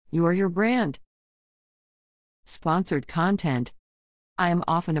You are your brand. Sponsored content. I am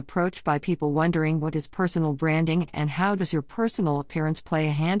often approached by people wondering what is personal branding and how does your personal appearance play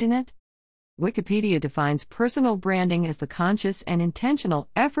a hand in it? Wikipedia defines personal branding as the conscious and intentional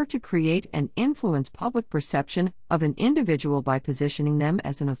effort to create and influence public perception of an individual by positioning them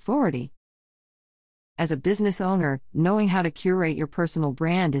as an authority. As a business owner, knowing how to curate your personal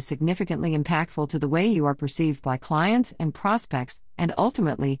brand is significantly impactful to the way you are perceived by clients and prospects, and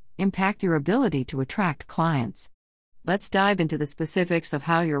ultimately, impact your ability to attract clients. Let's dive into the specifics of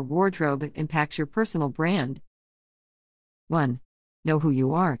how your wardrobe impacts your personal brand. 1. Know who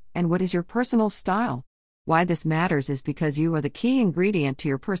you are, and what is your personal style. Why this matters is because you are the key ingredient to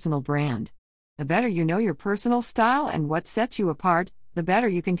your personal brand. The better you know your personal style and what sets you apart, the better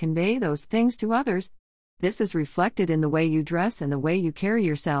you can convey those things to others. This is reflected in the way you dress and the way you carry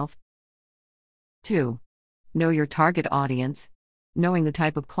yourself. 2. Know your target audience. Knowing the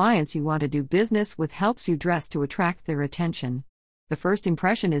type of clients you want to do business with helps you dress to attract their attention. The first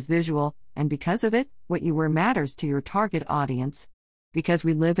impression is visual, and because of it, what you wear matters to your target audience. Because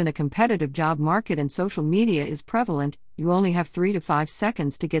we live in a competitive job market and social media is prevalent, you only have 3 to 5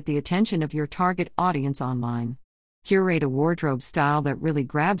 seconds to get the attention of your target audience online. Curate a wardrobe style that really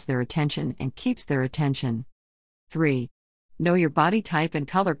grabs their attention and keeps their attention. 3. Know your body type and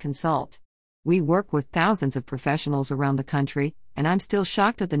color. Consult. We work with thousands of professionals around the country, and I'm still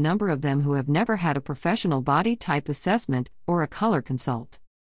shocked at the number of them who have never had a professional body type assessment or a color consult.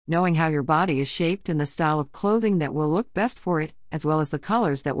 Knowing how your body is shaped and the style of clothing that will look best for it, as well as the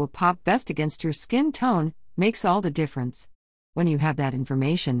colors that will pop best against your skin tone, makes all the difference. When you have that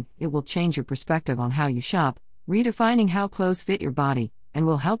information, it will change your perspective on how you shop, redefining how clothes fit your body, and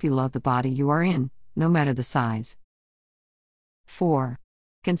will help you love the body you are in, no matter the size. 4.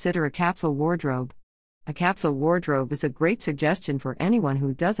 Consider a capsule wardrobe. A capsule wardrobe is a great suggestion for anyone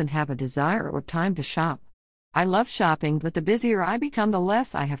who doesn't have a desire or time to shop. I love shopping, but the busier I become, the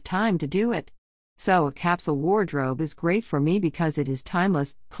less I have time to do it. So a capsule wardrobe is great for me because it is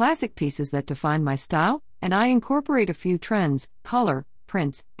timeless, classic pieces that define my style, and I incorporate a few trends, color,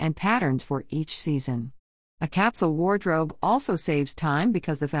 prints, and patterns for each season. A capsule wardrobe also saves time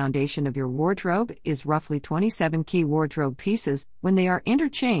because the foundation of your wardrobe is roughly 27 key wardrobe pieces. When they are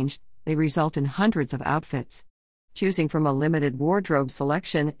interchanged, they result in hundreds of outfits. Choosing from a limited wardrobe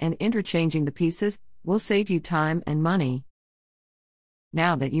selection and interchanging the pieces will save you time and money.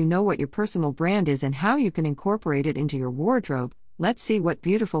 Now that you know what your personal brand is and how you can incorporate it into your wardrobe, let's see what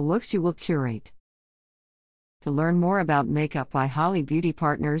beautiful looks you will curate. To learn more about Makeup by Holly Beauty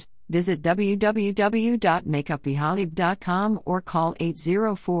Partners, visit www.makeupbyholly.com or call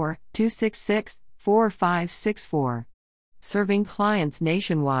 804-266-4564. Serving clients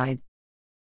nationwide.